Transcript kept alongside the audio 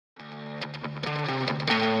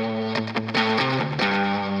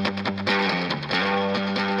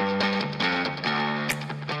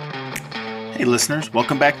Hey listeners,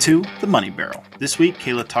 welcome back to The Money Barrel. This week,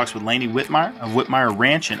 Kayla talks with Lainie Whitmire of Whitmire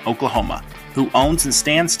Ranch in Oklahoma, who owns and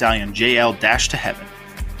stands stallion JL Dash to Heaven.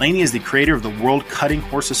 Lainie is the creator of the World Cutting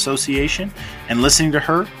Horse Association, and listening to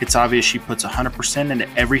her, it's obvious she puts 100% into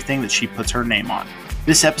everything that she puts her name on.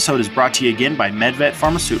 This episode is brought to you again by MedVet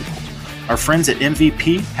Pharmaceuticals. Our friends at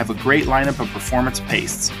MVP have a great lineup of performance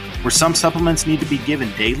pastes. Where some supplements need to be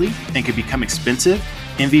given daily and can become expensive,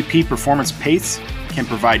 MVP Performance Pastes can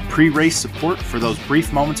provide pre-race support for those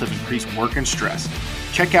brief moments of increased work and stress.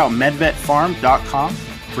 Check out medvetfarm.com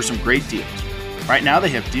for some great deals. Right now they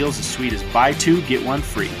have deals as sweet as buy two, get one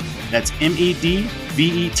free. That's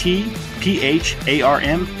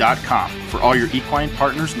medvetpharm.com for all your equine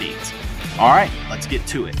partners' needs. All right, let's get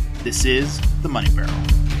to it. This is The Money Barrel.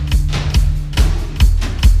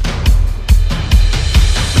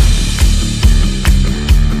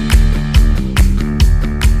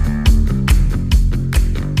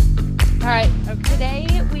 All right, today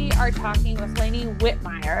we are talking with Lainie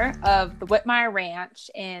Whitmire of the Whitmire Ranch,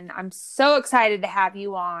 and I'm so excited to have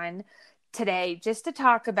you on today just to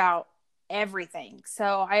talk about everything.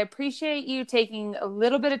 So I appreciate you taking a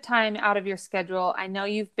little bit of time out of your schedule. I know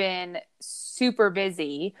you've been super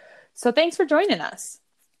busy, so thanks for joining us.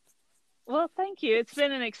 Well, thank you. It's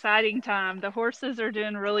been an exciting time. The horses are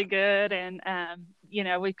doing really good, and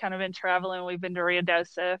we've kind of been traveling. We've been to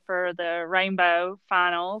Ruidoso for the Rainbow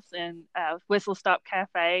Finals, and Whistle Stop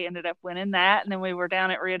Cafe ended up winning that. And then we were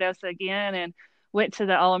down at Ruidoso again and went to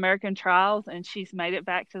the All American Trials, and she's made it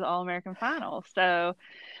back to the All American Finals. So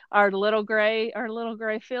our little gray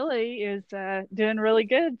filly is doing really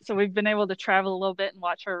good. So we've been able to travel a little bit and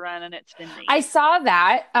watch her run, and it's been neat. I saw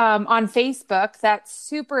that on Facebook. That's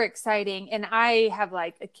super exciting. And I have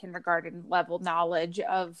like a kindergarten level knowledge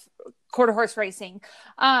of quarter horse racing.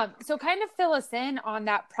 So kind of fill us in on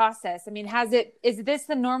that process. I mean, is this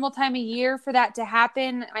the normal time of year for that to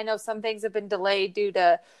happen? I know some things have been delayed due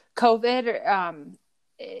to COVID.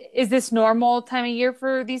 Is this normal time of year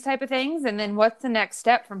for these type of things? And then what's the next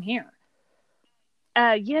step from here?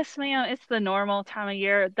 Yes, ma'am. It's the normal time of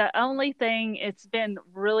year. The only thing, it's been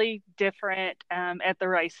really different at the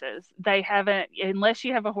races. They haven't, unless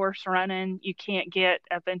you have a horse running, you can't get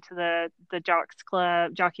up into the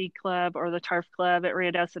jockey club or the turf club at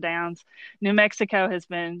Ruidoso Downs. New Mexico has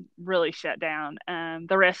been really shut down.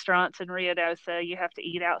 The restaurants in Ruidoso, you have to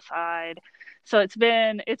eat outside. So it's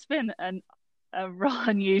been a real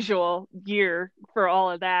unusual year for all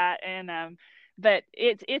of that, and but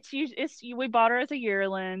we bought her as a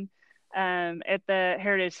yearling at the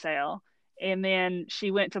Heritage Sale, and then she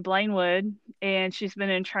went to Blainwood, and she's been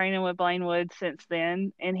in training with Blainwood since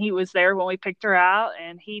then. And he was there when we picked her out,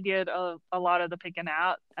 and he did a lot of the picking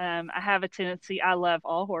out. I have a tendency, I love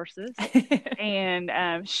all horses, and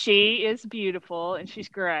she is beautiful, and she's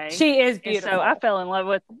gray. She is beautiful. And so I fell in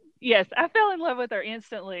love with her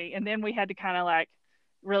instantly. And then we had to kind of like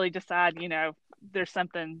really decide, there's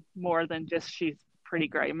something more than just she's pretty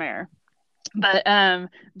gray mare. But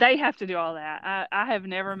they have to do all that. I have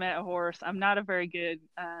never met a horse. I'm not a very good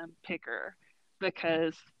picker,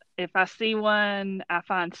 because if I see one, I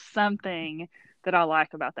find something that I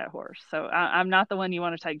like about that horse. So I'm not the one you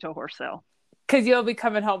want to take to a horse sale. Because you'll be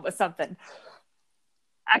coming home with something.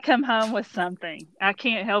 I come home with something. I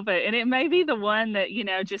can't help it. And it may be the one that,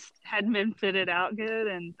 just hadn't been fitted out good,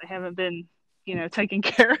 and they haven't been, taken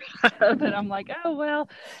care of. And I'm like, oh, well,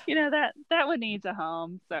 that one needs a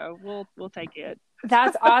home. So we'll take it.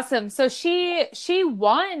 That's awesome. So she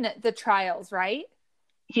won the trials, right?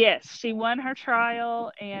 Yes, she won her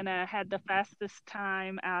trial and had the fastest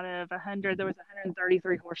time out of 100. There was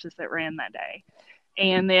 133 horses that ran that day.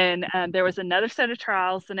 And then there was another set of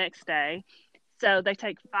trials the next day. So they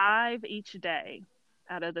take 5 each day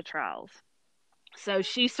out of the trials. So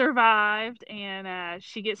she survived, and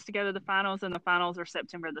she gets to go to the finals, and the finals are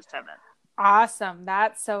September the 7th. Awesome.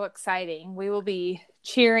 That's so exciting. We will be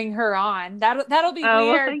cheering her on. That'll be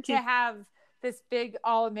weird to have this big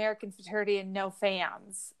All American Futurity and no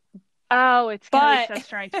fans. Oh, it's going to be so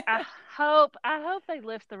strange. I hope they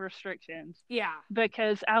lift the restrictions. Yeah.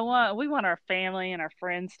 Because we want our family and our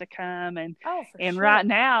friends to come, and sure. Right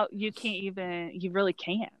now you really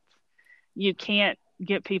can't. You can't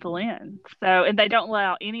get people in. So, and they don't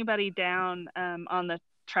allow anybody down on the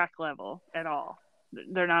track level at all.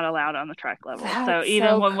 They're not allowed on the track level. That's so even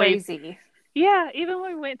so when crazy. even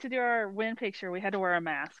when we went to do our win picture, we had to wear a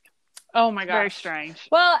mask. Oh my gosh. Very strange.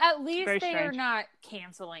 Well, at least they are not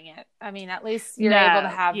canceling it. I mean, at least you're able to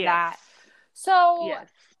have that. So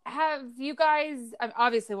have you guys,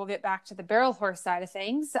 obviously we'll get back to the barrel horse side of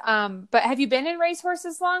things, but have you been in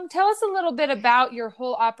racehorses long? Tell us a little bit about your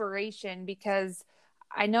whole operation, because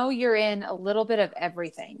I know you're in a little bit of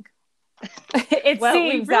everything. It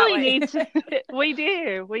seems we really that way. need to.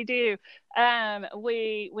 We do.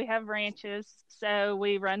 We have ranches, so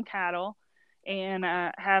we run cattle and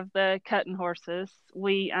have the cutting horses.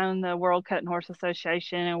 We own the World Cutting Horse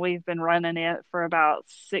Association, and we've been running it for about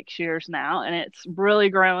 6 years now, and it's really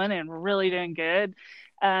growing and really doing good.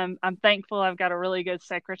 I'm thankful I've got a really good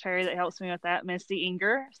secretary that helps me with that, Misty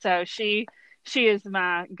Inger. So she is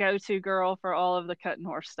my go-to girl for all of the cutting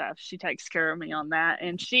horse stuff. She takes care of me on that,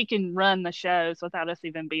 and she can run the shows without us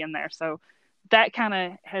even being there. So that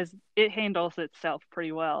kind of handles itself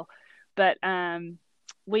pretty well. But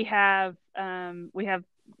we have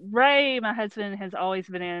Ray, my husband, has always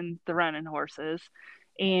been in the running horses,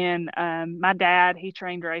 and my dad, he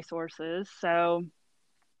trained race horses. So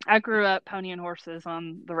I grew up ponying horses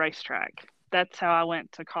on the racetrack. That's how I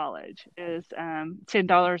went to college, is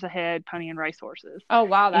 $10 a head ponying racehorses. Oh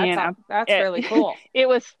wow, that's really cool. It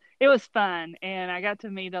was fun, and I got to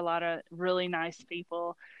meet a lot of really nice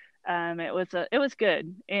people. It was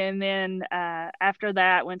good. And then after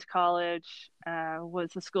that, went to college.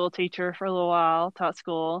 Was a school teacher for a little while, taught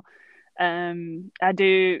school. I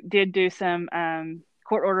did do some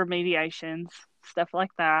court order mediations, stuff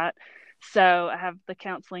like that. So I have the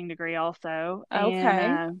counseling degree also. Okay.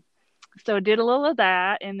 And, so I did a little of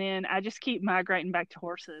that, and then I just keep migrating back to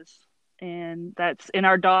horses. And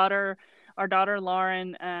our daughter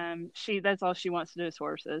Lauren, that's all she wants to do is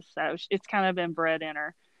horses. So it's kind of been bred in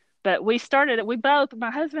her. But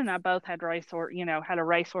my husband and I both had had a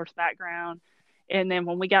racehorse background. And then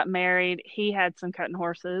when we got married, he had some cutting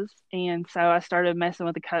horses. And so I started messing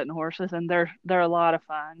with the cutting horses, and they're a lot of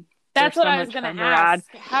fun. That's what I was going to ask.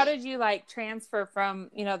 How did you transfer from,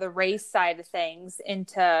 the race side of things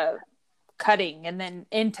into cutting and then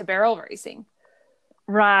into barrel racing?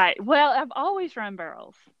 Right. Well, I've always run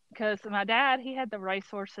barrels because my dad, he had the race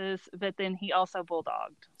horses, but then he also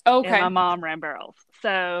bulldogged. Okay. And my mom ran barrels.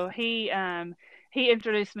 So he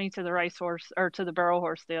introduced me to the racehorse, or to the barrel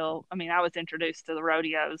horse deal. I mean, I was introduced to the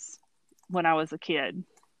rodeos when I was a kid,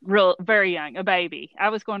 very young, a baby. I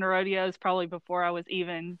was going to rodeos probably before I was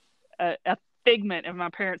even a figment of my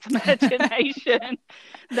parents' imagination.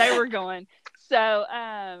 They were going. So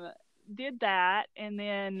did that, and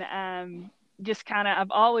then just kind of,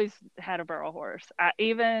 I've always had a barrel horse.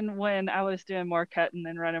 Even when I was doing more cutting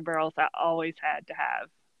than running barrels, I always had to have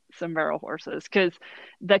some barrel horses, because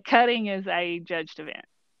the cutting is a judged event,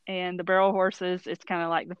 and the barrel horses, it's kind of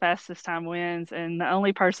like the fastest time wins, and the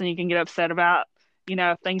only person you can get upset about,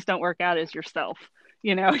 if things don't work out, is yourself.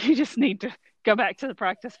 You just need to go back to the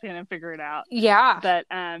practice pen and figure it out. Yeah. But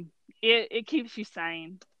it keeps you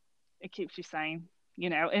sane. It keeps you sane.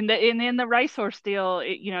 And in the racehorse deal,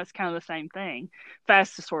 it's kind of the same thing.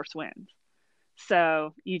 Fastest horse wins.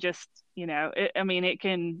 So you just, you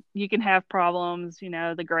can have problems,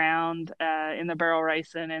 the ground in the barrel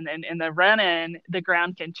racing, and in the running, the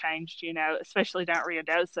ground can change, especially down at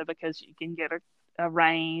Ruidoso, because you can get a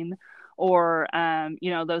rain, or,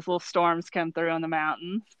 those little storms come through on the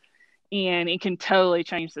mountains, and it can totally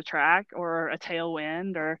change the track, or a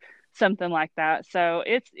tailwind or something like that. So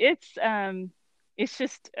it's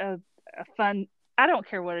just a fun. I don't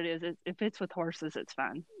care what it is. If it's with horses, it's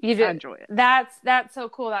fun. I enjoy it. That's so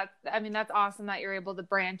cool. That's awesome that you're able to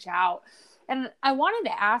branch out. And I wanted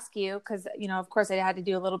to ask you, because, of course I had to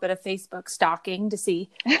do a little bit of Facebook stalking to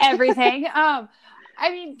see everything.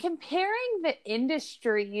 Comparing the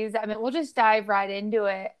industries, we'll just dive right into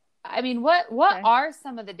it. What Okay. are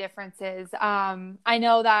some of the differences? I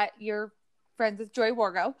know that you're friends with Joy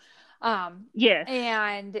Wargo. Yes.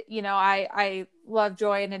 And, I love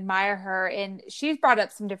Joy and admire her. And she's brought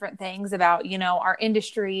up some different things about, our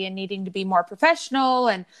industry and needing to be more professional,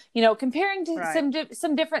 and, comparing to Right.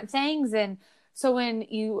 some different things. And so when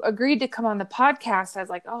you agreed to come on the podcast, I was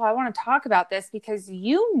like, oh, I want to talk about this, because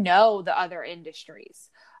the other industries,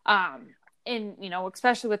 and,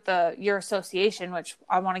 especially with your association, which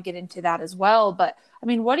I want to get into that as well. But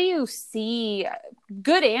what do you see,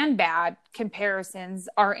 good and bad comparisons,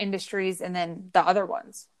 our industries and then the other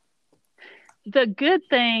ones? The good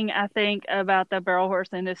thing, I think, about the barrel horse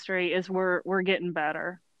industry is we're getting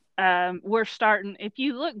better. We're starting, if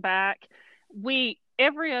you look back,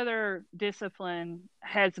 every other discipline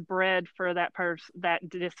has bred for that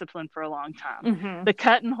discipline for a long time. Mm-hmm. The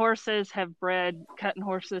cutting horses have bred cutting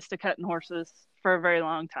horses to cutting horses for a very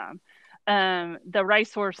long time. The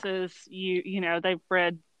race horses, they've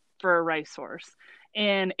bred for a racehorse.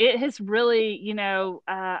 And it has really,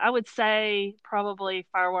 I would say probably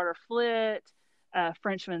Firewater Flit,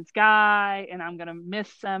 Frenchman's Guy, and I'm going to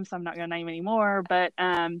miss some, so I'm not going to name any more. But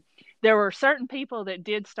there were certain people that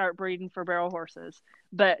did start breeding for barrel horses,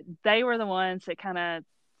 but they were the ones that kind of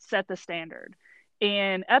set the standard.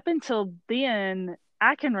 And up until then,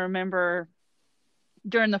 I can remember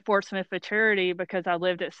during the Fort Smith Futurity, because I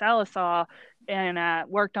lived at Salisaw and I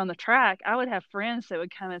worked on the track, I would have friends that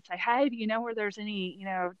would come and say, hey, do you know where there's any,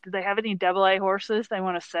 do they have any AA horses they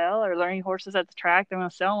want to sell, or learning horses at the track they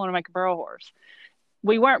want to sell and want to make a barrel horse?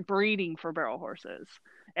 We weren't breeding for barrel horses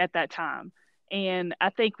at that time. And I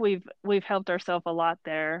think we've helped ourselves a lot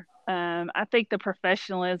there. I think the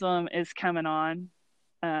professionalism is coming on.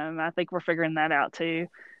 I think we're figuring that out too.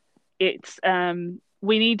 It's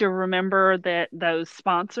we need to remember that those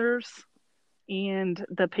sponsors and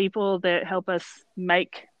the people that help us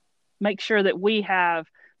make sure that we have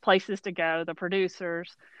places to go, the producers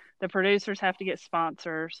have to get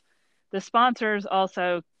sponsors. The sponsors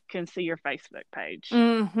also can see your Facebook page.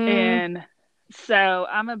 Mm-hmm. And so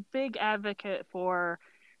I'm a big advocate for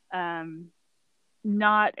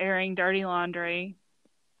not airing dirty laundry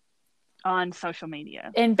on social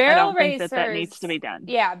media. And barrel racers, think that needs to be done.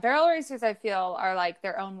 Yeah, barrel racers, I feel, are like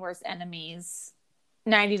their own worst enemies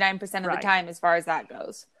 99% of the time as far as that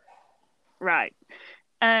goes. Right.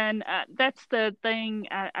 And that's the thing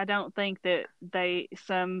I don't think that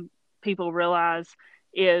some people realize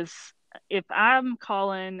is, if I'm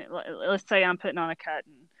calling, let's say I'm putting on a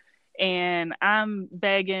cutting and I'm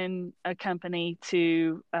begging a company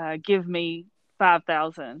to give me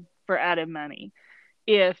 $5,000 for added money.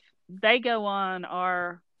 If they go on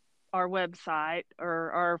our website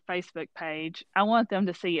or our Facebook page, I want them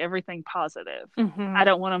to see everything positive. Mm-hmm. I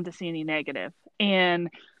don't want them to see any negative. And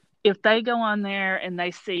if they go on there and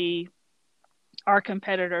they see our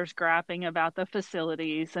competitors griping about the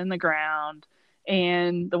facilities and the ground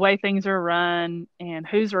and the way things are run and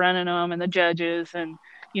who's running them and the judges, and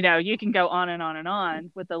you can go on and on and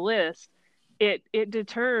on with the list, it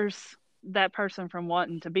deters that person from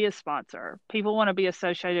wanting to be a sponsor. People want to be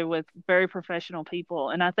associated with very professional people,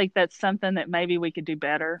 and I think that's something that maybe we could do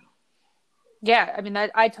better. Yeah, I mean,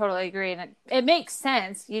 I totally agree, and it makes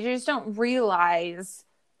sense. You just don't realize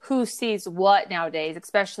who sees what nowadays,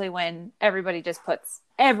 especially when everybody just puts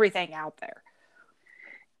everything out there.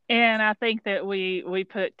 And I think that we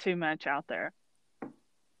put too much out there.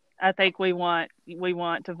 I think we want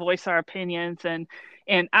to voice our opinions, and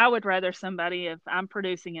I would rather somebody, if I'm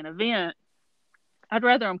producing an event, I'd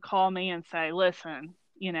rather them call me and say, listen,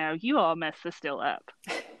 you all messed this deal up.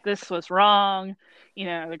 This was wrong.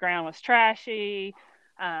 The ground was trashy.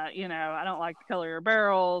 I don't like the color of your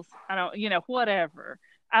barrels. I don't, whatever.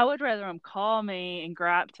 I would rather them call me and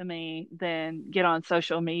gripe to me than get on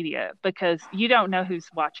social media, because you don't know who's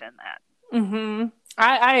watching that. Mm-hmm.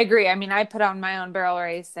 I agree. I mean, I put on my own barrel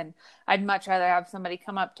race, and I'd much rather have somebody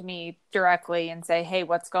come up to me directly and say, hey,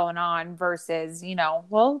 what's going on, versus,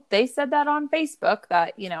 well, they said that on Facebook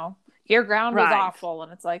that, your ground was awful.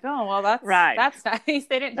 And it's like, oh, well, that's nice.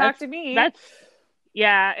 They didn't talk to me.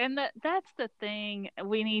 Yeah. And that's the thing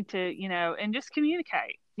we need to, and just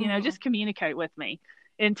communicate, just communicate with me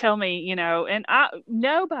and tell me, and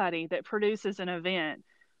nobody that produces an event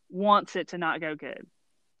wants it to not go good.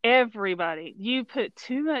 Everybody, you put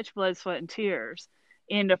too much blood, sweat, and tears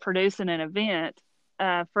into producing an event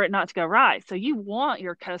for it not to go right. So you want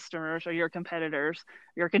your customers or your competitors,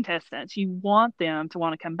 your contestants, you want them to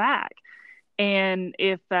want to come back. And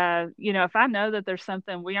if I know that there's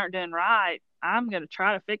something we aren't doing right, I'm going to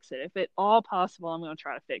try to fix it. If at all possible, I'm going to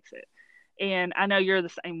try to fix it. And I know you're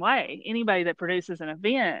the same way. Anybody that produces an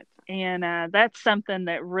event, and that's something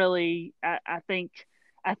that really I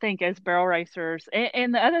think as barrel racers,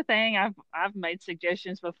 and the other thing, I've made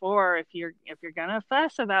suggestions before. If you're gonna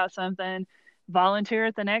fuss about something, volunteer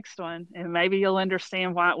at the next one, and maybe you'll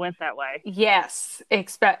understand why it went that way. Yes,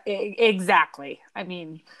 exactly. I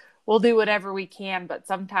mean, we'll do whatever we can, but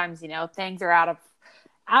sometimes things are out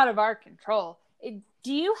of our control.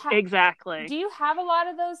 Do you have a lot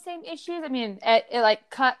of those same issues? I mean, like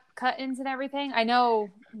cut-ins and everything. I know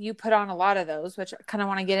you put on a lot of those, which I kind of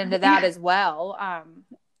want to get into that as well.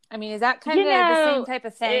 I mean, is that kind of the same type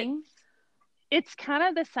of thing? It's kind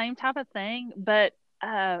of the same type of thing, but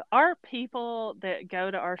our people that go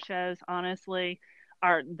to our shows, honestly,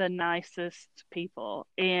 are the nicest people.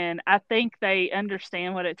 And I think they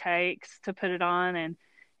understand what it takes to put it on,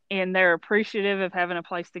 and they're appreciative of having a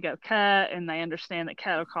place to go cut, and they understand that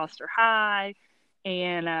cattle costs are high.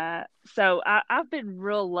 And so I've been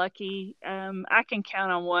real lucky. I can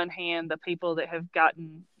count on one hand the people that have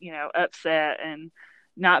gotten, upset and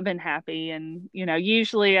not been happy. And,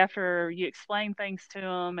 usually after you explain things to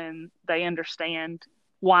them and they understand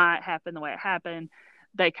why it happened the way it happened,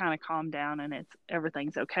 they kind of calm down and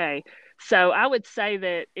everything's okay. So I would say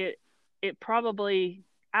that it probably,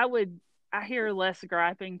 I hear less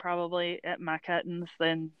griping probably at my cuttings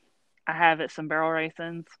than I have at some barrel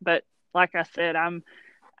racings. But like I said, I'm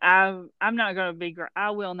not going to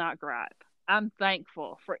I will not gripe. I'm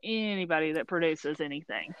thankful for anybody that produces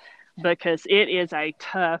anything because it is a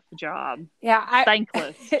tough job. Yeah.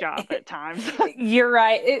 Thankless job at times. You're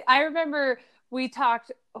right. I remember we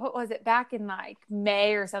talked, what was it, back in like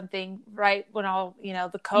May or something, right? When all,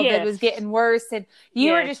 the COVID was getting worse and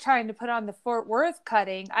you were just trying to put on the Fort Worth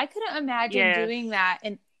cutting. I couldn't imagine doing that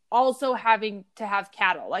and also having to have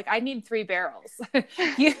cattle. Like I need 3 barrels.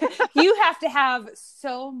 you have to have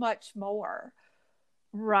so much more.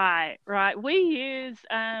 Right. We use,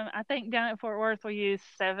 I think down at Fort Worth, we use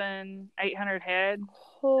 700-800 head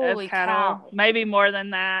Holy of cattle. Cow. Maybe more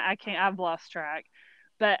than that. I've lost track.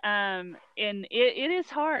 But, and it is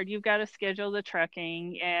hard. You've got to schedule the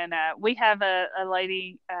trucking. And, we have a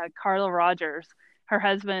lady, Carla Rogers. Her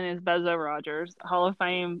husband is Bozo Rogers, Hall of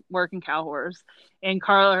Fame working cow horse. And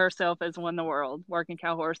Carla herself has won the world working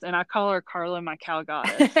cow horse. And I call her Carla, my cow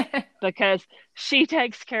goddess, because she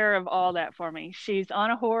takes care of all that for me. She's on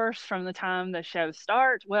a horse from the time the show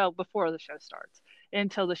starts. Well, before the show starts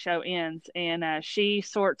until the show ends. And she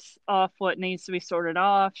sorts off what needs to be sorted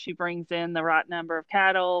off. She brings in the right number of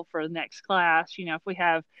cattle for the next class. If we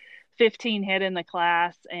have 15 head in the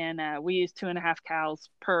class and we use 2.5 cows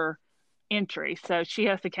per entry. So she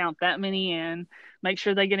has to count that many in, make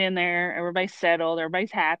sure they get in there, everybody's settled,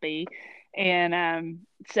 everybody's happy. And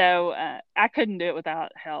so I couldn't do it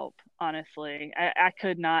without help, honestly. I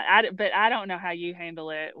could not. But I don't know how you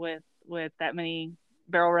handle it with that many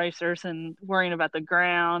barrel racers and worrying about the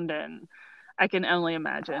ground, and I can only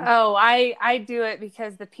imagine. Oh, I do it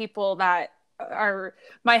because the people that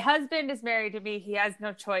my husband is married to me. He has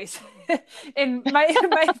no choice. And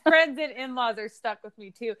my friends and in-laws are stuck with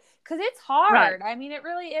me too. Cause it's hard. Right. I mean, it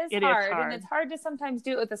really is hard. And it's hard to sometimes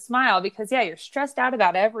do it with a smile because you're stressed out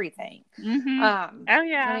about everything. Mm-hmm. Oh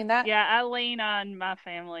yeah. I mean, I lean on my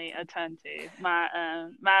family a ton too.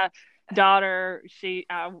 My daughter,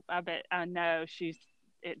 I bet I know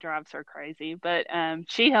it drives her crazy, but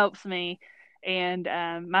she helps me. And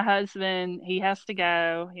my husband, he has to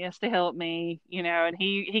go. He has to help me, and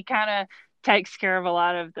he kind of takes care of a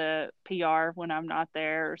lot of the PR when I'm not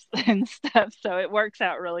there and stuff. So it works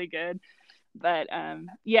out really good. But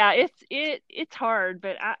it's hard.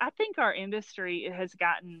 But I think our industry has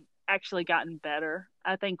actually gotten better.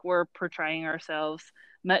 I think we're portraying ourselves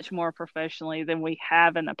much more professionally than we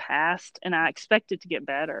have in the past. And I expect it to get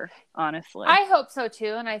better, honestly. I hope so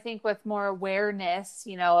too. And I think with more awareness,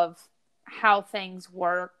 of how things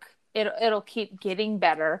work, it'll keep getting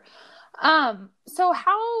better. So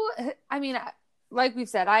like we've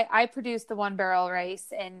said, I produced the 1 barrel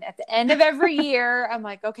race, and at the end of every year I'm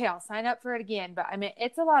like, okay, I'll sign up for it again. But I mean,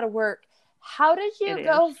 it's a lot of work. How did you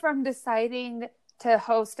go from deciding to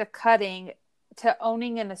host a cutting to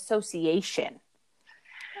owning an association?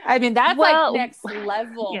 I mean, that's like next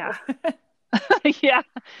level. Yeah. Yeah.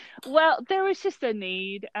 Well, there was just a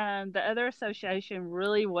need. The other association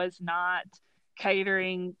really was not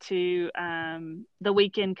catering to the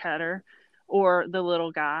weekend cutter or the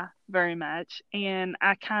little guy very much. And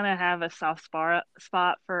I kind of have a soft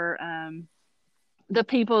spot for the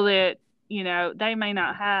people that, they may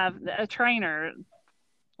not have a trainer.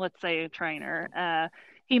 Let's say a trainer.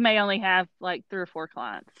 He may only have like 3 or 4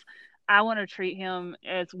 clients. I want to treat him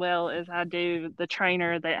as well as I do the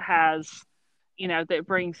trainer that has, that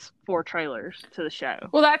brings 4 trailers to the show.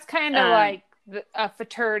 Well, that's kind of like a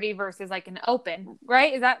futurity versus like an open,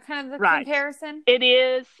 right? Is that kind of the comparison? It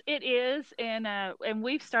is. And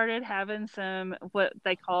we've started having some, what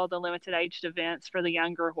they call the limited aged events for the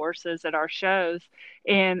younger horses at our shows.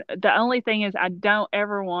 And the only thing is I don't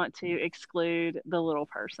ever want to exclude the little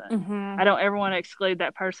person. Mm-hmm. I don't ever want to exclude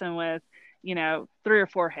that person with, 3 or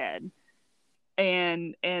 4 head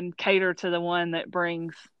and cater to the one that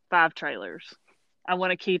brings 5 trailers. I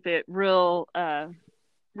want to keep it real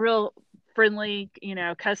friendly,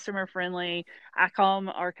 customer friendly. I call them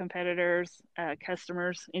our competitors,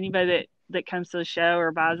 customers. Anybody that comes to the show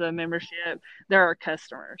or buys a membership, they're our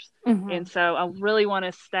customers. Mm-hmm. And so I really want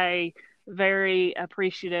to stay very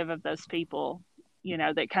appreciative of those people,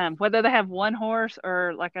 that come, whether they have 1 horse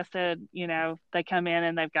or, like I said, they come in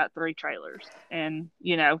and they've got 3 trailers and,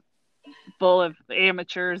 full of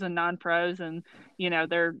amateurs and non-pros, and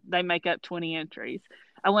they make up 20 entries.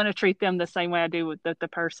 I want to treat them the same way I do with the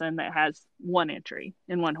person that has one entry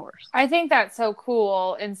in one horse. I think that's so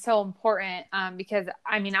cool and so important, because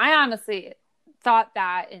I mean, I honestly thought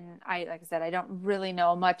that, and like I said, I don't really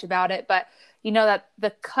know much about it, but that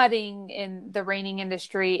the cutting in the reining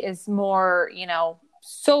industry is more,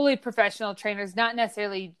 solely professional trainers, not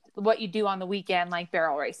necessarily what you do on the weekend, like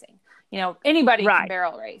barrel racing. Anybody can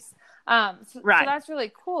barrel race. So that's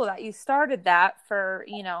really cool that you started that for,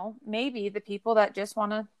 maybe the people that just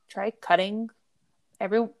want to try cutting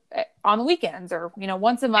on the weekends, or,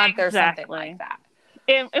 once a month or something like that.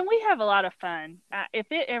 And we have a lot of fun.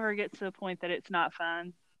 If it ever gets to the point that it's not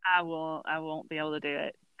fun, I won't be able to do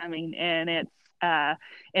it. I mean, and it's,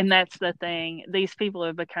 and that's the thing. These people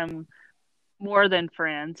have become more than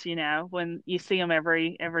friends, when you see them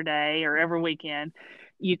every day or every weekend,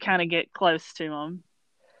 you kind of get close to them.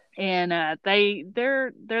 And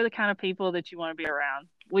they're the kind of people that you want to be around.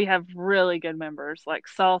 We have really good members, like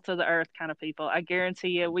salt of the earth kind of people. I guarantee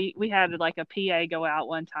you, we had like a PA go out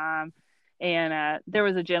one time, and there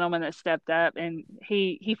was a gentleman that stepped up, and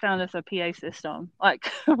he found us a PA system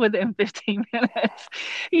like within 15 minutes.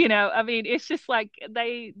 I mean, it's just like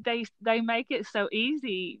they make it so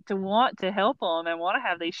easy to want to help them and want to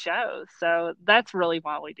have these shows. So that's really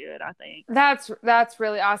why we do it, I think. That's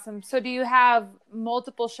really awesome. So do you have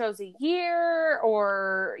multiple shows a year,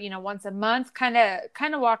 or once a month? Kind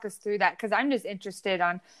of walk us through that, because I'm just interested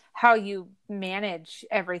on how you manage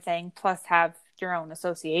everything, plus have your own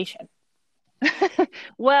association.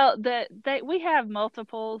 Well, we have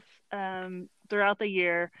multiples throughout the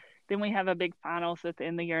year. Then we have a big finals at the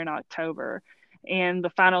end of the year in October. And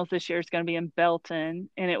the finals this year is going to be in Belton,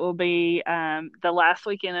 and it will be the last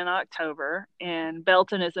weekend in October. And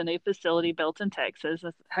Belton is a new facility, Belton, Texas.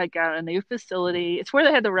 It's got a new facility. It's where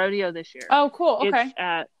they had the rodeo this year. Oh, cool. Okay.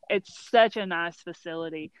 It's such a nice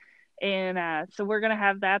facility. And so we're going to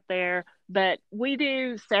have that there. But we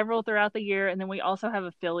do several throughout the year. And then we also have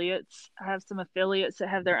affiliates. I have some affiliates that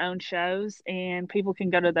have their own shows, and people can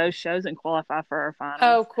go to those shows and qualify for our finals.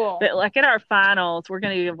 Oh, cool. But like at our finals, we're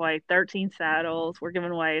going to give away 13 saddles. We're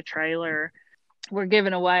giving away a trailer. We'll give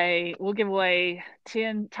away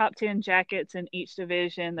 10 top 10 jackets in each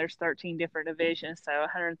division. There's 13 different divisions, so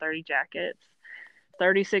 130 jackets.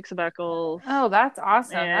 36 buckles. Oh, that's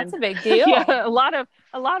awesome. That's a big deal. Yeah, a lot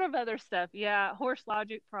of other stuff. Yeah, Horse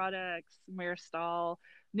Logic products, Mirror Stall.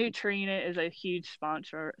 Neutrina is a huge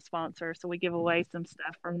sponsor, so we give away some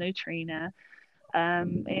stuff from Neutrina.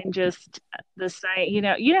 And just the same, you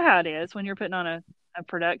know how it is when you're putting on a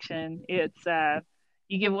production. It's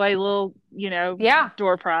you give away little,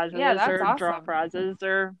 door prizes or awesome. draw prizes,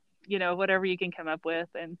 or whatever you can come up with,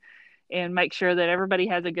 and make sure that everybody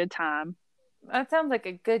has a good time. That sounds like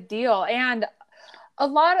a good deal and a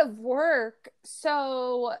lot of work.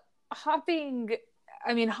 So hopping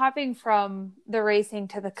from the racing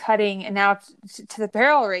to the cutting and now to the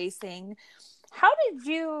barrel racing, how did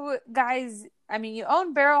you guys, you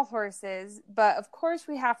own barrel horses, but of course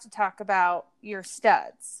we have to talk about your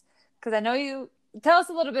studs, because I know you tell us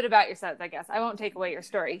a little bit about your studs. I guess I won't take away your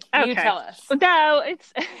story. Okay. You tell us. No,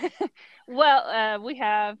 it's well, we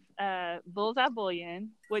have Bullseye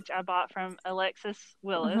Bullion, which I bought from Alexis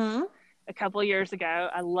Willis a couple of years ago.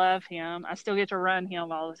 I love him. I still get to run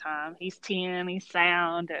him all the time. He's 10, he's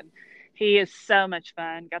sound, and he is so much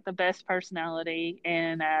fun. Got the best personality,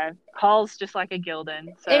 and hauls just like a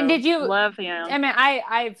Gildan. So, and did you love him?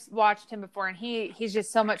 I've watched him before, and he's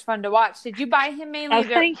just so much fun to watch. Did you buy him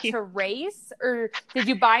mainly to race, or did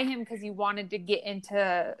you buy him because you wanted to get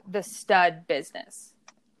into the stud business?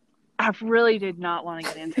 I really did not want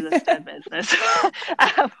to get into the stud business.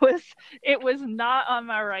 It was not on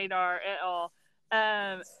my radar at all.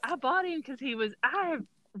 I bought him because I have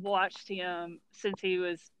watched him since he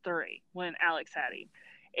was 3 when Alex had him.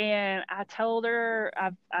 And I told her,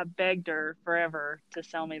 I begged her forever to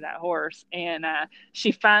sell me that horse. And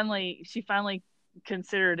she finally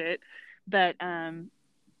considered it. But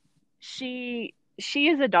she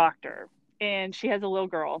is a doctor, and she has a little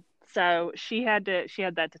girl. So she had that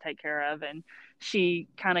to take care of, and she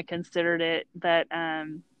kind of considered it. But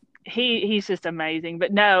he's just amazing.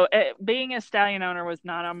 But no, being a stallion owner was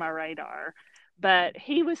not on my radar. But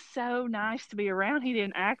he was so nice to be around. He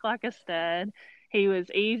didn't act like a stud. He was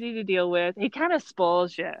easy to deal with. He kind of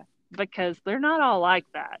spoils you because they're not all like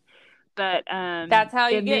that. But that's how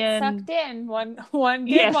you get sucked in. One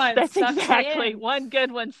good one. That's exactly. One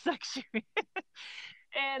good one sucks you in.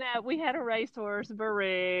 And we had a racehorse,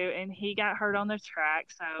 Baru, and he got hurt on the track.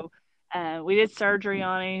 So we did surgery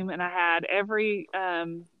on him, and I had every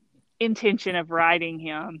intention of riding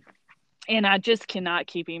him And I just cannot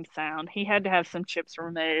keep him sound. He had to have some chips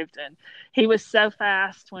removed, and he was so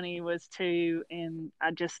fast when he was 2, and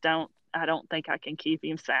I don't think I can keep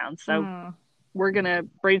him sound. So we're going to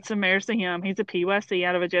breed some mares to him. He's a PYC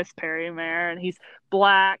out of a Jess Perry mare, and he's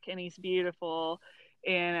black and he's beautiful.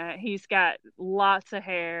 And he's got lots of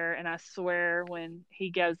hair. And I swear when he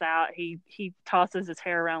goes out, he tosses his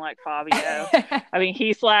hair around like Fabio. I mean,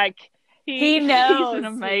 he's like, he knows he's an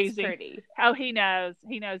amazing. he's pretty. Oh, he knows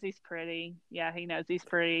he's pretty. Yeah, he knows he's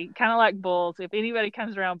pretty. Kind of like bulls. If anybody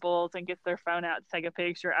comes around bulls and gets their phone out to take a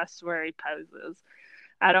picture, I swear he poses.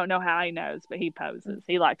 I don't know how he knows, but he poses.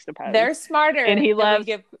 He likes to pose. They're smarter, and he loves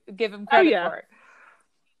give him credit for it.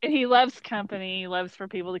 And he loves company. He loves for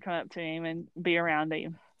people to come up to him and be around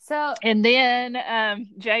him. So, and then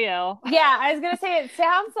JL. Yeah, I was gonna say, it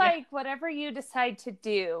sounds like whatever you decide to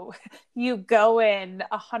do, you go in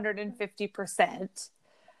 150%.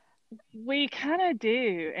 We kind of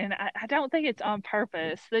do, and I don't think it's on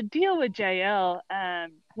purpose. The deal with JL,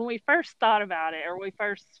 when we first thought about it, or we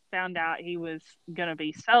first found out he was going to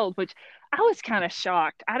be sold, which I was kind of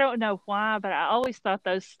shocked. I don't know why, but I always thought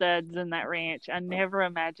those studs in that ranch, I never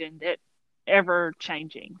imagined it ever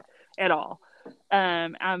changing at all.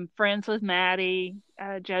 I'm friends with Maddie,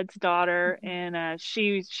 Judd's daughter, and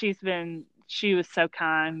she was so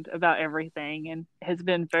kind about everything and has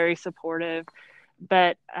been very supportive.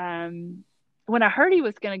 But when I heard he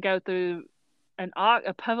was going to go through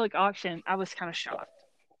a public auction, I was kind of shocked.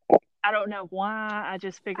 I don't know why. I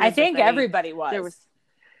just figured. I think everybody was.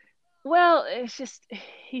 Well, it's just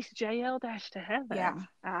he's JL dash to heaven. Yeah.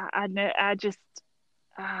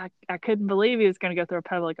 I couldn't believe he was going to go through a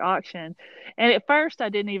public auction, and at first I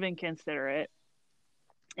didn't even consider it.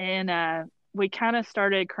 And we kind of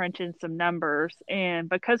started crunching some numbers, and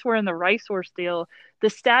because we're in the racehorse deal, the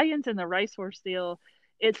stallions in the racehorse deal,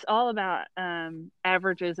 it's all about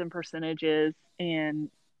averages and percentages, and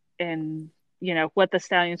what the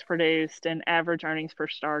stallions produced and average earnings per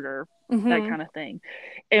starter, that kind of thing.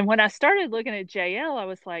 And when I started looking at JL, I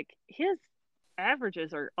was like, his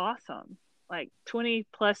averages are awesome, like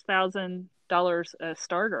 $20,000+ a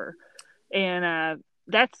starter, and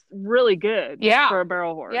that's really good for a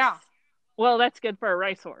barrel horse. Yeah. Well, that's good for a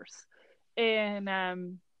racehorse.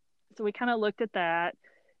 And so we kind of looked at that,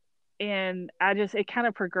 and it kind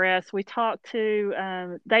of progressed. We talked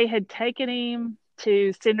to, they had taken him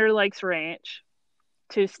to Cinder Lakes Ranch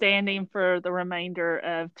to stand him for the remainder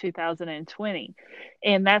of 2020.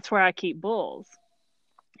 And that's where I keep bulls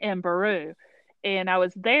in Baru. And I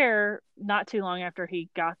was there not too long after he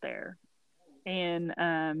got there. And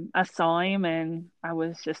I saw him, and I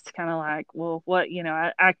was just kind of like, well, what,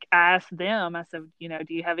 I asked them, I said, do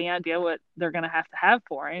you have any idea what they're going to have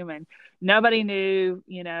for him? And nobody knew,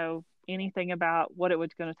 anything about what it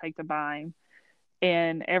was going to take to buy him.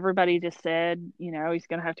 And everybody just said, he's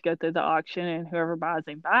going to have to go through the auction, and whoever buys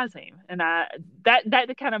him, buys him. And that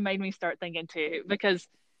kind of made me start thinking too, because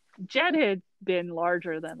Jed had been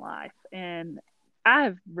larger than life. And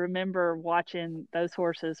I remember watching those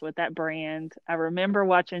horses with that brand. I remember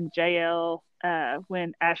watching JL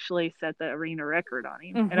when Ashley set the arena record on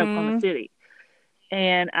him in Oklahoma City.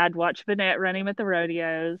 And I'd watch Vanette run him at the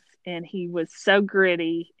rodeos, and he was so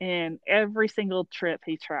gritty in every single trip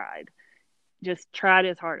he tried. Just tried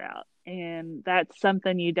his heart out. And that's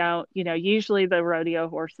something you don't, usually the rodeo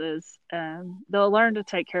horses, they'll learn to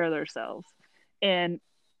take care of themselves. And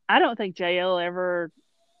I don't think JL ever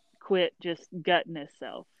quit just gutting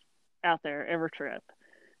himself out there every trip.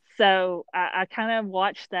 So I kind of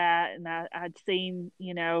watched that, and I'd seen,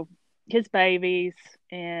 his babies,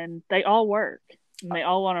 and they all work, and they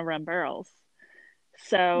all want to run barrels.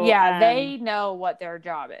 So they know what their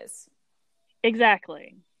job is.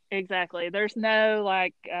 Exactly. There's no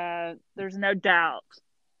there's no doubt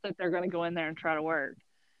that they're going to go in there and try to work.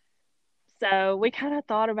 So we kind of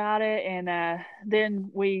thought about it, and then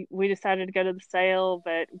we decided to go to the sale.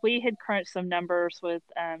 But we had crunched some numbers with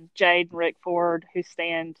Jade and Rick Ford, who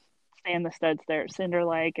stand the studs there at Cinder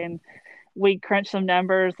Lake, and we crunched some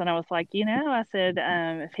numbers. And I was like, I said,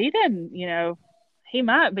 if he didn't, he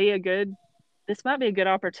might be this might be a good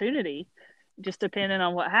opportunity, just depending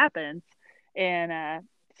on what happens. And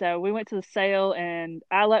so we went to the sale, and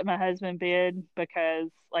I let my husband bid because,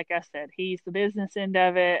 like I said, he's the business end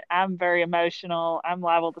of it. I'm very emotional. I'm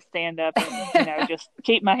liable to stand up and, just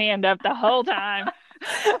keep my hand up the whole time.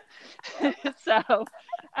 So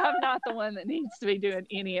I'm not the one that needs to be doing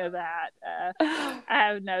any of that. I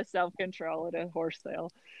have no self-control at a horse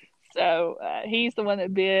sale. So he's the one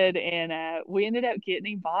that bid, and we ended up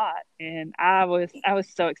getting him bought, and I was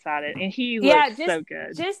so excited, and he Yeah, looks so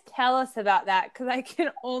good. just tell us about that, because I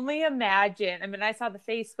can only imagine. I mean, I saw the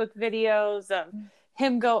Facebook videos of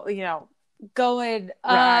him going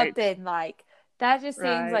up, and like that just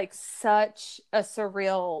seems like such a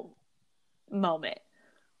surreal moment.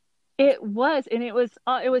 It was, and it was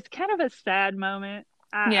kind of a sad moment.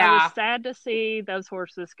 I was sad to see those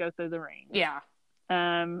horses go through the ring. Yeah.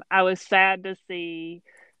 I was sad to see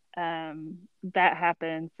that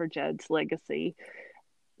happen for Judd's legacy.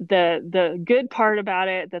 The good part about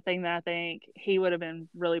it, the thing that I think he would have been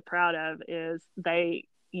really proud of, is that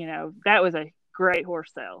was a great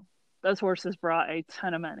horse sale. Those horses brought a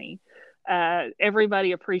ton of money.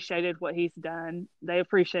 Everybody appreciated what he's done. They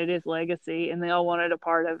appreciated his legacy, and they all wanted a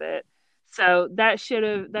part of it. So that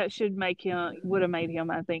would have made him,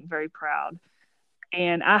 I think, very proud.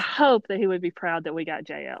 And I hope that he would be proud that we got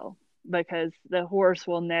JL, because the horse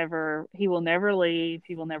will never leave.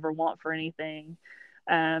 He will never want for anything.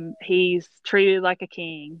 He's treated like a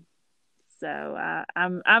king. So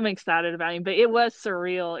I'm excited about him, but it was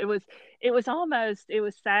surreal. It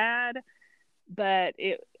was sad, but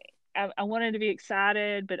I wanted to be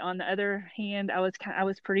excited. But on the other hand, I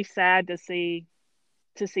was pretty sad to see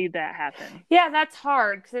that happen. Yeah, that's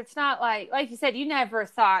hard, because it's not like you said, you never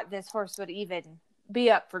thought this horse would even be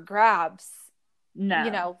up for grabs.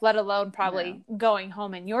 No, let alone probably going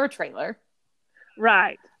home in your trailer.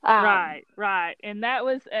 Right. And that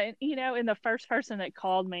was, and the first person that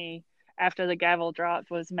called me after the gavel dropped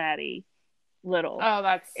was Maddie Little. Oh,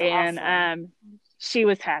 that's awesome. She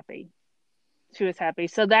was happy.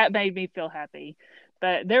 So that made me feel happy.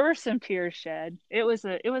 But there were some tears shed. It was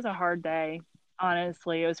a hard day.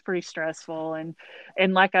 Honestly, it was pretty stressful,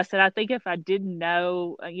 and like I said, I think if I didn't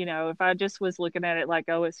know, if I just was looking at it like,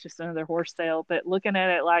 oh, it's just another horse sale, but looking at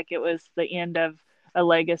it like it was the end of a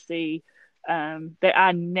legacy, that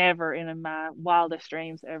I never in my wildest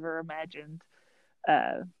dreams ever imagined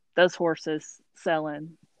those horses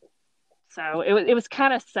selling. So it was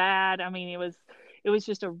kind of sad. I mean, it was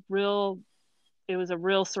just a real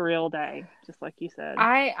surreal day, just like you said.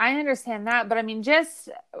 I understand that, but I mean, just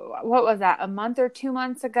what was that, a month or 2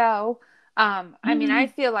 months ago? I mean, I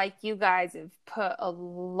feel like you guys have put a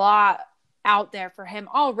lot out there for him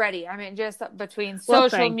already. I mean, just between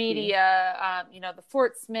social media, the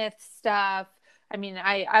Fort Smith stuff. I mean,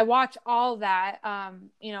 I watch all that,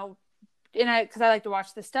 because I like to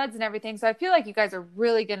watch the studs and everything. So I feel like you guys are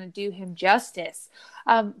really going to do him justice.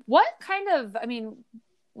 What kind of, I mean,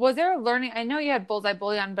 was there a learning? I know you had Bullseye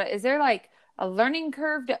Bullion, but is there like a learning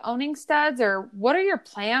curve to owning studs, or what are your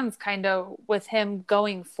plans kind of with him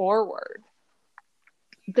going forward?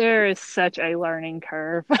 There is such a learning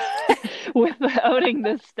curve with owning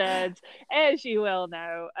the studs, as you well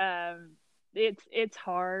know. It's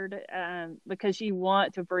hard because you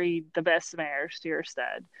want to breed the best mares to your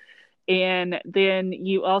stud, and then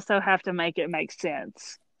you also have to make it make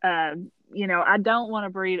sense. I don't want to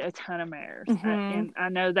breed a ton of mares. And I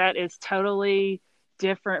know that is totally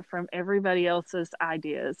different from everybody else's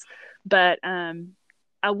ideas, but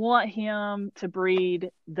I want him to breed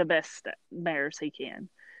the best mares he can.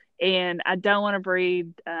 And I don't want to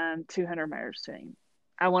breed 200 mares to him.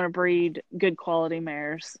 I want to breed good quality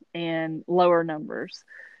mares and lower numbers.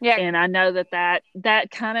 Yeah. And I know that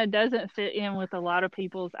kind of doesn't fit in with a lot of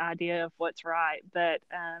people's idea of what's right, but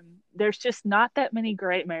there's just not that many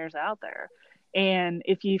great mares out there. And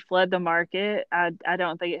if you flood the market, I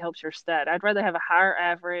don't think it helps your stud. I'd rather have a higher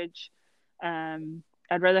average. I'd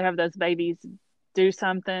rather have those babies do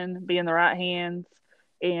something, be in the right hands.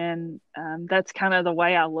 And that's kind of the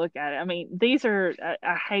way I look at it. I mean, these are,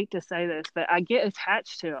 I hate to say this, but I get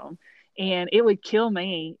attached to them. And it would kill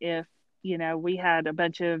me if, we had a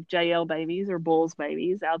bunch of JL babies or Bulls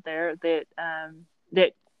babies out there that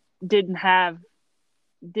didn't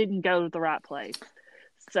go to the right place.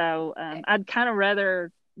 So I'd kind of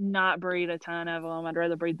rather not breed a ton of them. I'd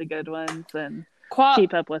rather breed the good ones and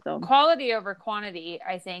keep up with them. Quality over quantity,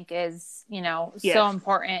 I think, is, so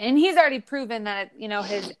important. And he's already proven that,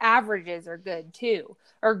 his averages are good too,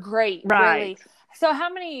 or great. Right. Really. So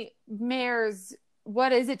how many mares,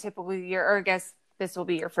 what is it typically or I guess this will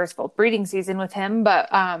be your first full breeding season with him, but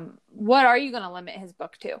what are you going to limit his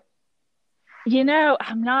book to?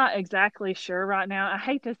 I'm not exactly sure right now. I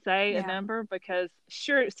hate to say a number because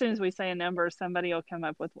sure, as soon as we say a number, somebody will come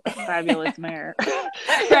up with a fabulous mare.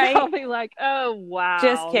 Right? I'll be like, oh, wow.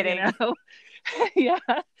 Just kidding. Yeah.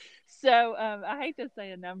 So I hate to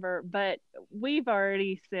say a number, but we've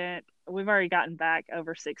already gotten back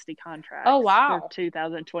over 60 contracts. Oh, wow. For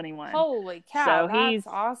 2021. Holy cow. So that's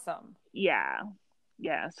awesome. Yeah.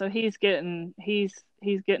 Yeah, so he's getting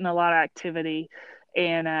a lot of activity,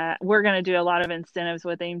 and we're going to do a lot of incentives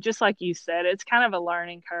with him. Just like you said, it's kind of a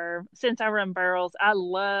learning curve. Since I run barrels, I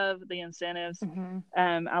love the incentives.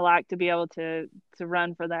 I like to be able to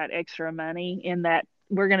run for that extra money. In that,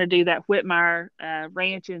 we're going to do that Whitmire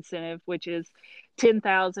Ranch incentive, which is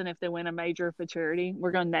 10,000 if they win a major futurity.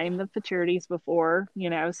 We're going to name the futurities before,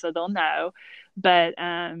 so they'll know. But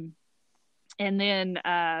and then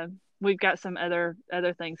we've got some other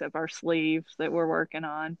things up our sleeves that we're working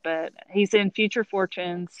on. But he's in Future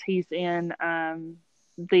Fortunes. He's in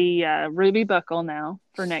the Ruby Buckle now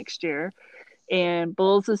for next year, and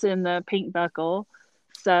Bulls is in the Pink Buckle.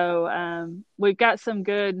 So we've got some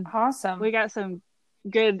good, awesome. We got some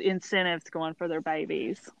good incentives going for their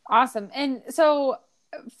babies. Awesome. And so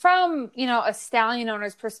from, a stallion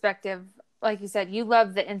owner's perspective, like you said, you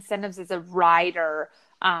love the incentives as a rider.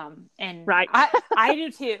 And right. I do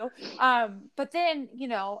too. But then,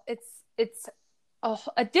 it's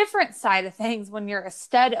a different side of things when you're a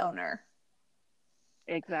stud owner.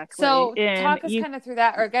 Exactly. So talk us kind of through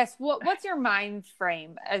that, or I guess what's your mind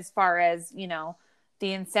frame as far as,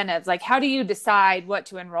 the incentives? Like, how do you decide what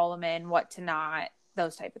to enroll them in, what to not,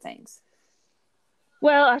 those type of things?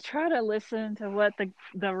 Well, I try to listen to what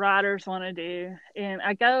the riders want to do, and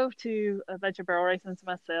I go to a bunch of barrel races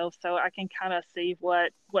myself, so I can kind of see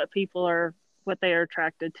what people are, what they are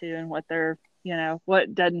attracted to, and what they're,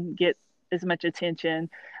 what doesn't get as much attention.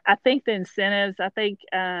 I think the incentives,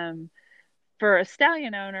 for a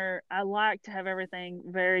stallion owner, I like to have everything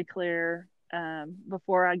very clear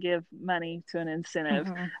before I give money to an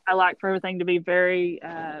incentive. I like for everything to be very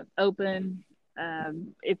open.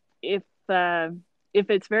 If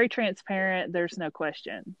it's very transparent, there's no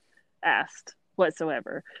question asked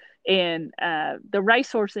whatsoever. And the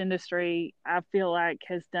racehorse industry, I feel like,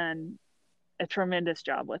 has done a tremendous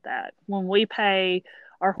job with that. When we pay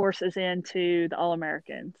our horses into the All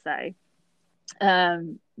American, say,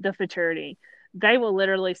 the futurity, they will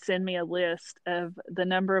literally send me a list of the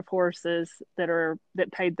number of horses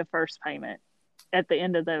that paid the first payment at the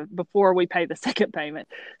end of before we pay the second payment.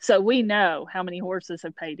 So we know how many horses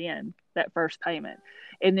have paid in that first payment.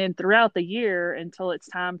 And then throughout the year, until it's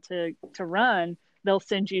time to run, they'll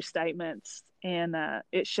send you statements, and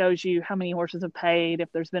it shows you how many horses have paid, if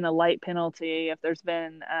there's been a late penalty, if there's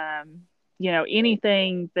been,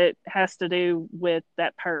 anything that has to do with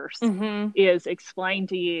that purse is explained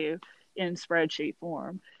to you in spreadsheet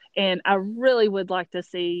form. And I really would like to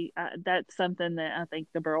see that's something that I think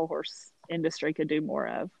the barrel horse industry could do more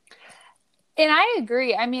of. And I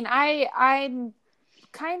agree. I mean, I'm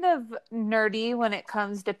kind of nerdy when it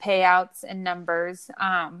comes to payouts and numbers.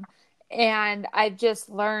 And I've just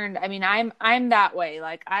learned, I mean, I'm that way.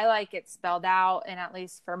 Like, I like it spelled out. And at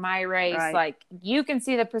least for my race, like, you can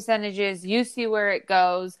see the percentages, you see where it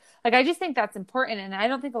goes. Like, I just think that's important. And I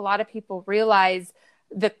don't think a lot of people realize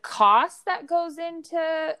the cost that goes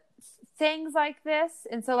into things like this.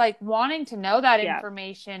 And so, like, wanting to know that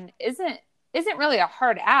information isn't really a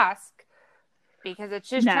hard ask, because it's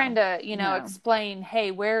just trying to, explain,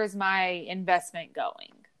 hey, where is my investment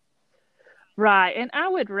going? Right. And I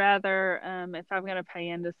would rather, if I'm going to pay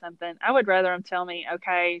into something, I would rather them tell me,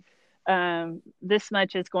 okay, this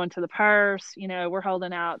much is going to the purse, we're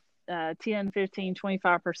holding out 10, 15,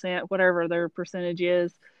 25%, whatever their percentage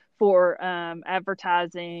is, for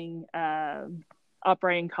advertising,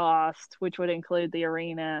 operating costs, which would include the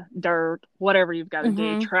arena, dirt, whatever you've got to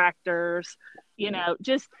do, tractors,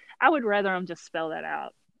 I would rather them just spell that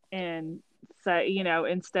out and say,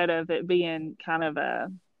 instead of it being kind of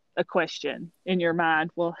a question in your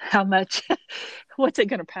mind, well, how much, what's it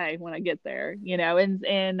going to pay when I get there,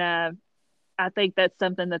 and I think that's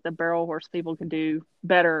something that the barrel horse people can do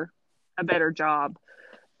a better job.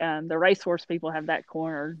 The racehorse people have that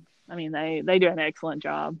cornered. I mean, they do an excellent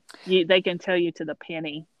job. They can tell you to the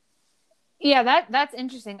penny. Yeah, that's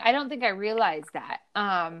interesting. I don't think I realized that.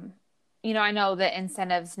 I know the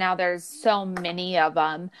incentives now, there's so many of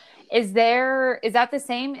them. Is that the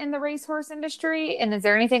same in the racehorse industry? And is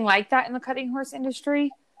there anything like that in the cutting horse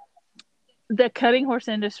industry? The cutting horse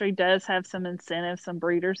industry does have some incentives, some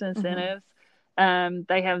breeders incentives.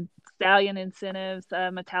 They have stallion incentives.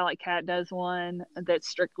 Metallic Cat does one that's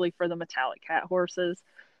strictly for the Metallic Cat horses.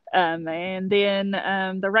 And then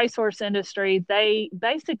the racehorse industry, they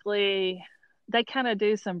kind of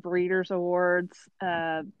do some breeders awards,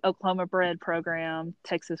 Oklahoma bred program,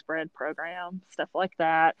 Texas bred program, stuff like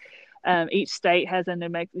that. Each state has a New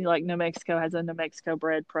Mexico has a New Mexico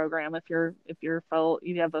bred program. If you're foal,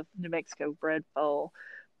 you have a New Mexico bred foal,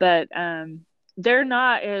 but they're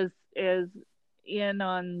not as in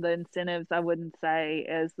on the incentives, I wouldn't say,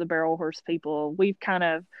 as the barrel horse people. We've kind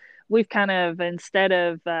of instead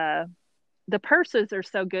of the purses are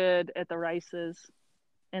so good at the races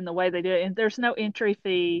and the way they do it, and there's no entry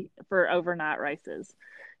fee for overnight races.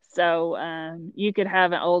 So you could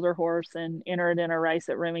have an older horse and enter it in a race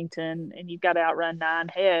at Remington, and you've got to outrun 9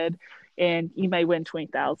 head, and you may win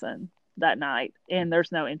 20,000 that night, and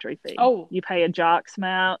there's no entry fee. Oh, You pay a jock's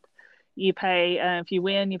mount. You pay if you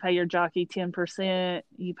win, you pay your jockey 10%.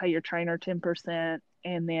 You pay your trainer 10%,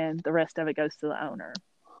 and then the rest of it goes to the owner.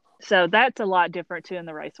 So that's a lot different too in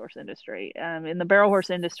the racehorse industry. In the barrel horse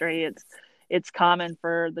industry, it's common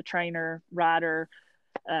for the trainer rider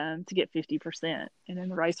to get 50%, and in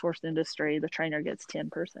the racehorse industry, the trainer gets 10%.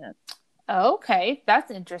 okay,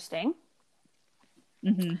 that's interesting.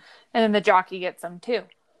 Mm-hmm. And then the jockey gets them too.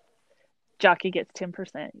 Jockey gets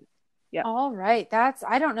 10%. Yeah. All right.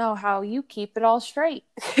 I don't know how you keep it all straight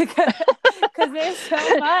because there's so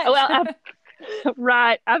much.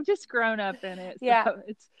 Well, I've just grown up in it. So yeah.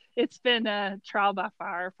 It's been a trial by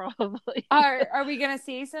fire, probably. Are we going to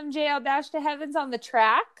see some JL Dash to Heavens on the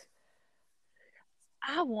track?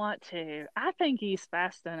 I want to. I think he's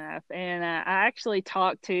fast enough. And I actually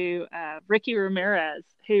talked to Ricky Ramirez,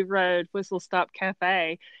 who rode Whistle Stop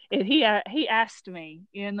Cafe. And he asked me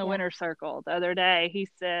in the winner's circle the other day, he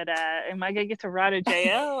said, am I going to get to ride a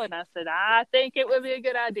JL? And I said, I think it would be a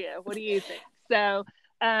good idea. What do you think? So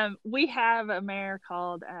we have a mare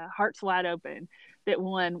called Hearts Wide Open that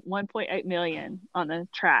won $1.8 million on the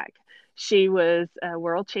track. She was a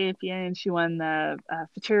world champion. She won the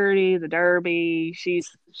Futurity, the Derby. She's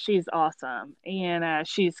awesome, and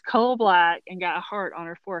she's coal black and got a heart on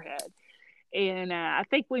her forehead. And I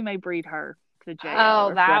think we may breed her to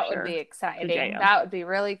JL. Oh, that would be exciting. That would be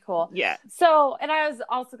really cool. Yeah. So, and I was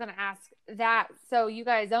also going to ask that. So, you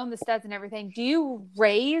guys own the studs and everything. Do you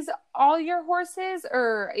raise all your horses,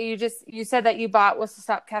 or you said that you bought Whistle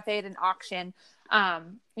Stop Cafe at an auction?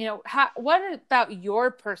 What about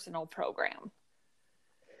your personal program?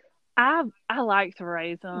 I like to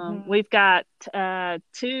raise them. Mm-hmm. We've got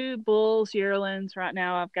 2 bulls yearlings right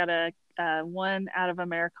now. I've got a one out of a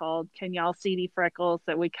mare called Can Y'all See Freckles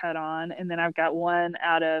that we cut on, and then I've got one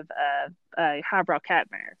out of a highbrow cat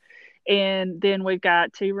mare, and then we've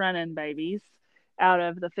got 2 running babies out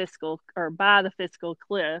of the by the Fiscal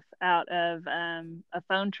Cliff, out of a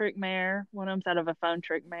phone trick mare. One of them's out of a phone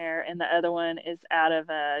trick mare, and the other one is out of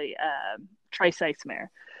a Trace Ace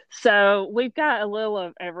mare. So we've got a little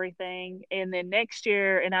of everything. And then next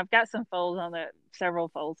year, and I've got several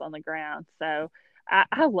foals on the ground. So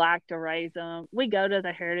I like to raise them. We go to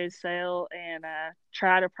the heritage sale and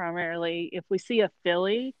try to primarily, if we see a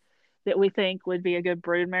filly that we think would be a good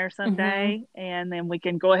broodmare someday, mm-hmm. and then we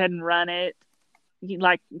can go ahead and run it.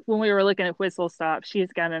 Like when we were looking at Whistle Stop,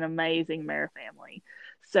 she's got an amazing mare family.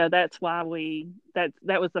 So that's why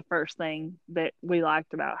that was the first thing that we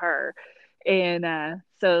liked about her. And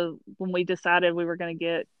so when we decided we were going to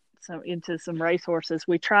get into some racehorses,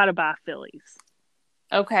 we try to buy fillies.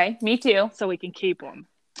 Okay, me too. So we can keep them.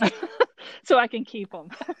 So I can keep them.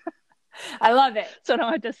 I love it. So I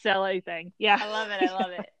don't have to sell anything. Yeah. I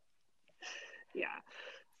love it. Yeah.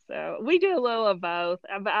 So we do a little of both.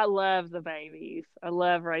 I love the babies. I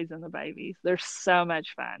love raising the babies. They're so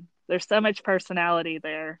much fun. There's so much personality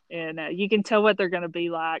there. And you can tell what they're going to be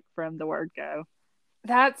like from the word go.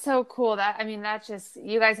 That's so cool. That's just,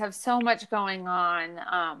 you guys have so much going on.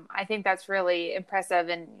 I think that's really impressive.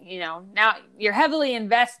 And, now you're heavily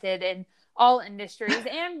invested in all industries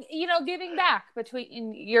and, giving back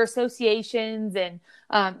between your associations and,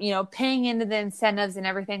 paying into the incentives and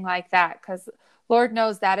everything like that. 'Cause Lord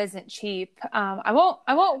knows that isn't cheap. I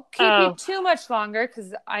won't keep you too much longer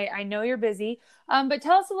because I know you're busy. But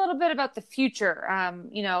tell us a little bit about the future.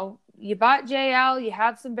 You bought JL, you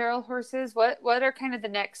have some barrel horses. What are kind of the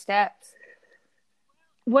next steps?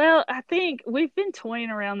 Well, I think we've been toying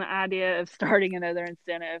around the idea of starting another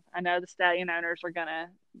incentive. I know the stallion owners are gonna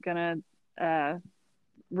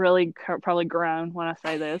really probably groan when I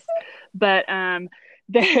say this, but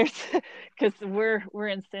there's because we're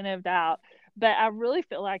incentived out. But I really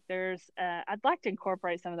feel like I'd like to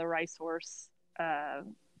incorporate some of the racehorse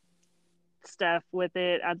stuff with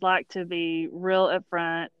it. I'd like to be real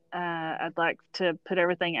upfront. I'd like to put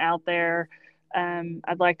everything out there.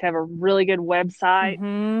 I'd like to have a really good website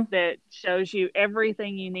mm-hmm. that shows you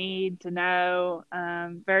everything you need to know.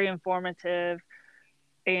 Very informative.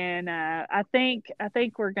 And I think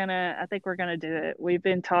we're gonna do it. We've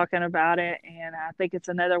been talking about it, and I think it's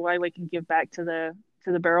another way we can give back to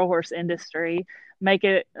the barrel horse industry, make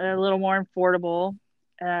it a little more affordable,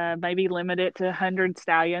 maybe limit it to 100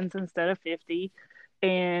 stallions instead of 50,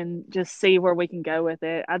 and just see where we can go with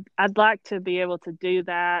it. I'd like to be able to do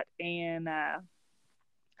that and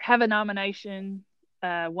have a nomination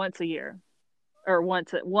once a year, or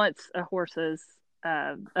once a horse is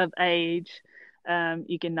of age.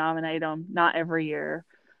 You can nominate them, not every year.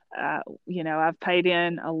 I've paid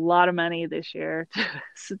in a lot of money this year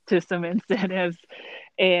to some incentives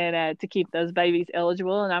and to keep those babies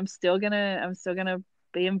eligible, and I'm still gonna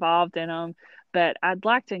be involved in them. But I'd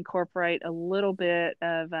like to incorporate a little bit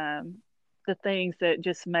of the things that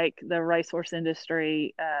just make the racehorse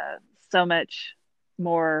industry so much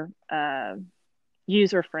more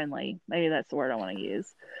user friendly. Maybe that's the word I want to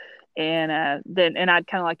use. And I'd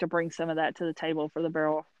kind of like to bring some of that to the table for the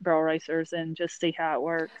barrel racers and just see how it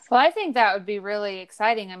works. Well, I think that would be really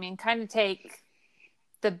exciting. I mean, kind of take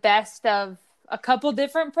the best of a couple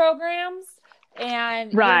different programs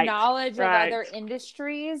and your knowledge of other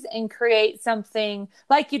industries and create something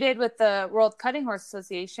like you did with the World Cutting Horse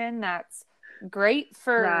Association that's great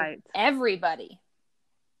for everybody.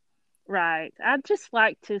 Right. I'd just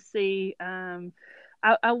like to see,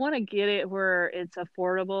 I want to get it where it's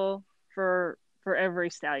affordable for every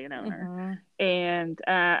stallion owner. Mm-hmm. And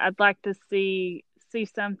I'd like to see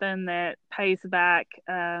something that pays back,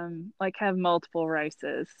 like have multiple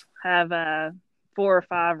races, have 4 or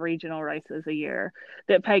 5 regional races a year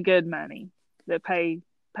that pay good money, that pay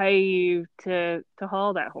you to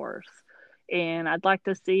haul that horse. And I'd like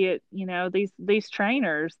to see it, these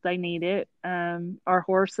trainers, they need it. Our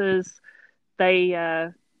horses,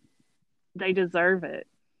 they deserve it.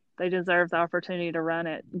 They deserve the opportunity to run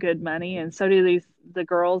at good money. And so do the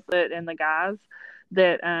girls and the guys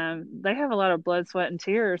that they have a lot of blood, sweat, and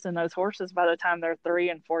tears in those horses by the time they're 3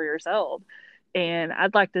 and 4 years old. And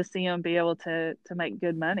I'd like to see them be able to make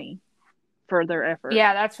good money for their effort.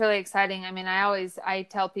 Yeah, that's really exciting. I mean, I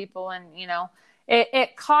tell people, and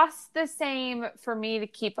it costs the same for me to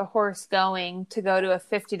keep a horse going to go to a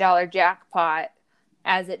 $50 jackpot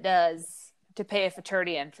as it does to pay a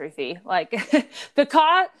futurity entry fee. Like the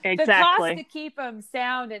cost to keep them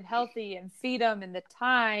sound and healthy and feed them and the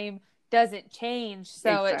time doesn't change.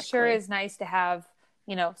 So It sure is nice to have,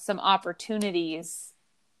 some opportunities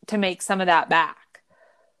to make some of that back.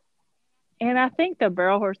 And I think the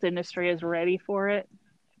barrel horse industry is ready for it.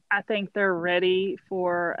 I think they're ready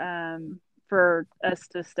for us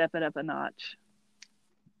to step it up a notch.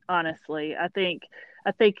 Honestly, I think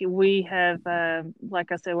we have,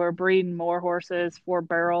 like I said, we're breeding more horses for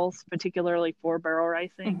barrels, particularly for barrel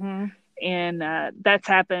racing. Mm-hmm. And that's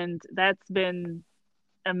happened. That's been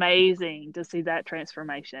amazing to see that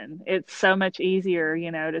transformation. It's so much easier,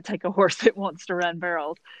 to take a horse that wants to run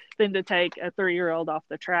barrels than to take a 3-year-old off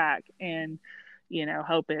the track and,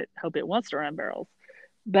 hope it wants to run barrels.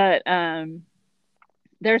 But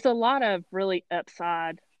there's a lot of really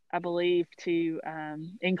upside, I believe, to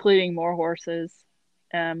including more horses,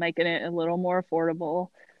 making it a little more affordable,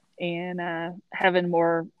 and having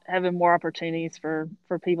more opportunities for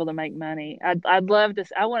people to make money. I'd love to.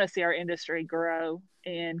 I want to see our industry grow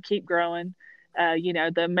and keep growing.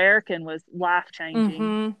 The American was life changing.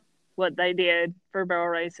 Mm-hmm. What they did for barrel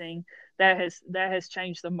racing, that has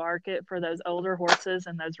changed the market for those older horses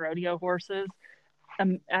and those rodeo horses.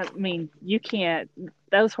 I mean, you can't.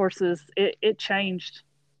 Those horses, it changed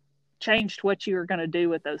what you were going to do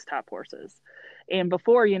with those top horses. And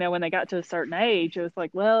before, when they got to a certain age, it was like,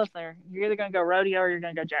 well, you're either going to go rodeo or you're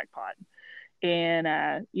going to go jackpot.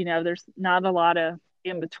 And, there's not a lot of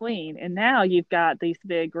in between. And now you've got these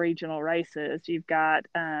big regional races. You've got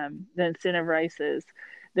the incentive races.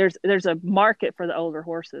 There's a market for the older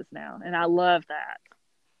horses now. And I love that.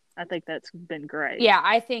 I think that's been great. Yeah,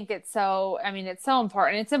 I think it's so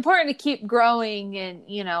important. It's important to keep growing and,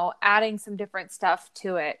 adding some different stuff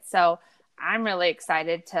to it. So I'm really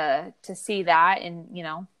excited to see that and,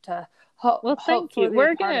 to well, thank you.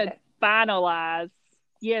 We're going to finalize.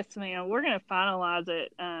 Yes, ma'am. We're going to finalize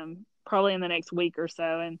it probably in the next week or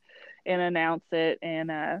so and announce it and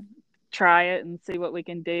try it and see what we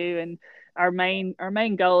can do. And our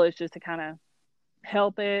main goal is just to kind of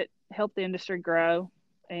help the industry grow.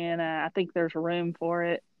 And I think there's room for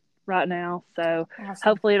it right now. So awesome.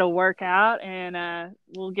 Hopefully it'll work out, and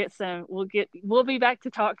we'll be back to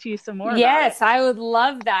talk to you some more. Yes, I would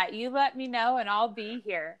love that. You let me know and I'll be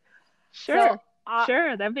here. Sure.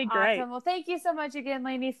 Sure. That'd be great. Awesome. Well, thank you so much again,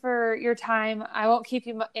 Lainie, for your time. I won't keep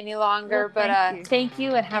you any longer, but thank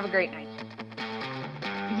you and have a great night.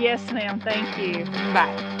 Yes, ma'am. Thank you.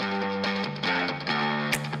 Bye.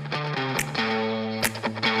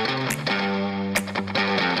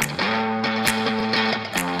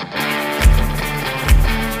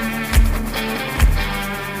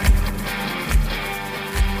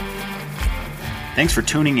 Thanks for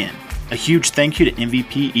tuning in. A huge thank you to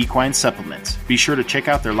MVP Equine Supplements. Be sure to check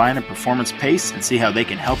out their line of performance pace and see how they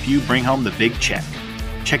can help you bring home the big check.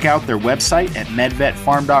 Check out their website at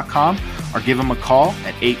medvetfarm.com or give them a call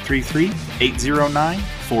at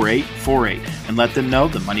 833-809-4848 and let them know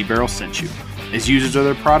the Money Barrel sent you. As users of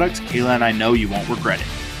their products, Kayla and I know you won't regret it.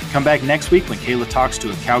 Come back next week when Kayla talks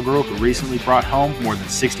to a cowgirl who recently brought home more than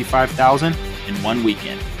 $65,000 in one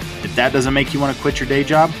weekend. If that doesn't make you want to quit your day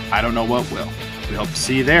job, I don't know what will. We hope to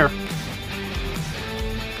see you there.